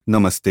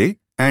Namaste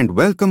and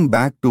welcome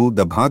back to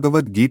the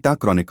Bhagavad Gita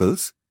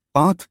Chronicles,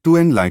 Path to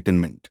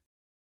Enlightenment.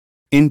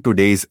 In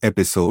today's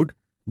episode,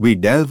 we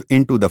delve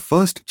into the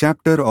first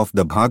chapter of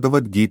the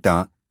Bhagavad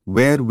Gita,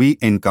 where we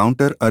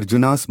encounter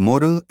Arjuna's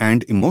moral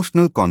and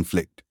emotional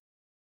conflict.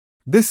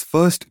 This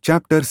first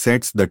chapter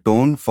sets the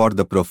tone for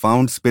the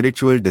profound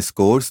spiritual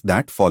discourse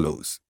that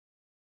follows.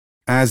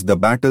 As the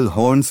battle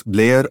horns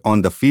blare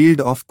on the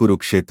field of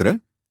Kurukshetra,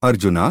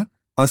 Arjuna,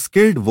 a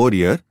skilled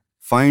warrior,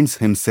 finds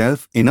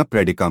himself in a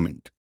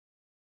predicament.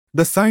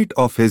 The sight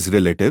of his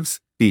relatives,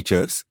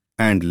 teachers,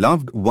 and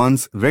loved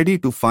ones ready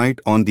to fight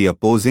on the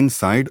opposing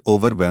side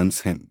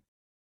overwhelms him.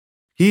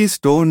 He is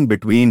torn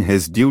between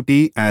his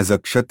duty as a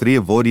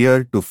Kshatriya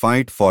warrior to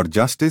fight for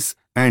justice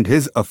and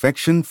his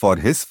affection for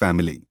his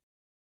family.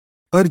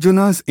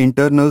 Arjuna's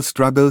internal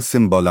struggles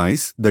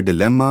symbolize the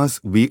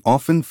dilemmas we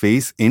often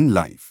face in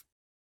life.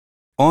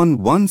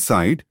 On one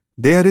side,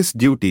 there is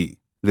duty,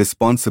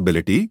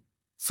 responsibility,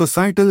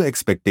 societal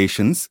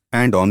expectations,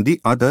 and on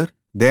the other,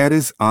 there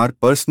is our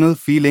personal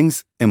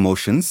feelings,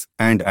 emotions,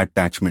 and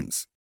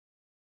attachments.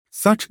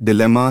 Such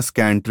dilemmas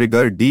can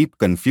trigger deep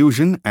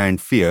confusion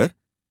and fear,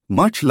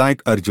 much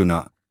like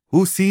Arjuna,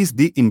 who sees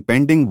the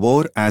impending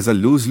war as a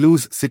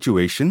lose-lose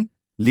situation,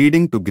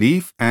 leading to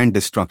grief and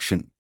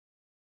destruction.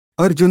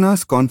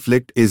 Arjuna's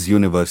conflict is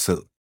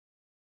universal.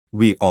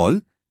 We all,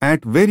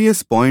 at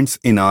various points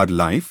in our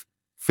life,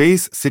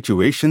 face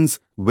situations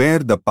where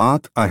the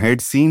path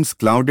ahead seems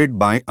clouded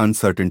by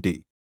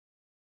uncertainty.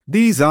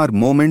 These are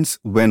moments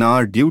when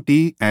our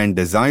duty and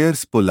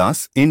desires pull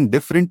us in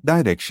different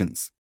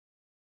directions.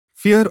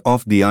 Fear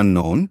of the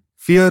unknown,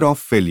 fear of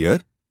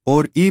failure,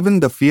 or even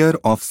the fear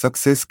of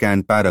success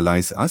can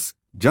paralyze us,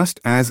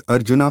 just as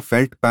Arjuna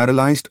felt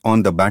paralyzed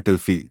on the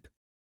battlefield.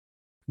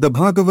 The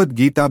Bhagavad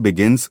Gita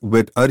begins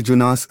with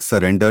Arjuna's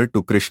surrender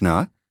to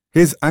Krishna,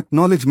 his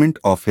acknowledgement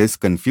of his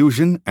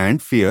confusion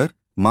and fear,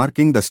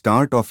 marking the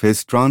start of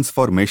his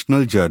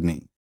transformational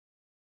journey.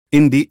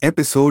 In the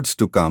episodes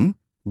to come,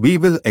 we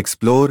will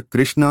explore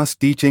Krishna's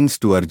teachings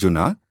to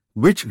Arjuna,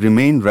 which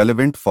remain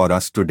relevant for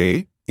us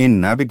today in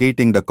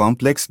navigating the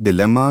complex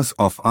dilemmas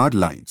of our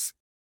lives.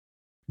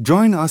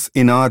 Join us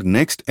in our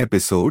next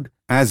episode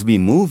as we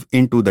move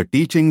into the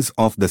teachings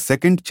of the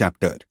second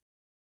chapter.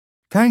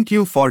 Thank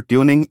you for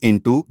tuning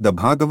into the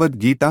Bhagavad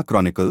Gita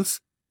Chronicles,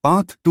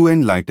 Path to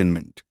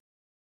Enlightenment.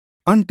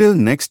 Until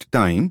next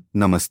time,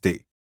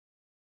 Namaste.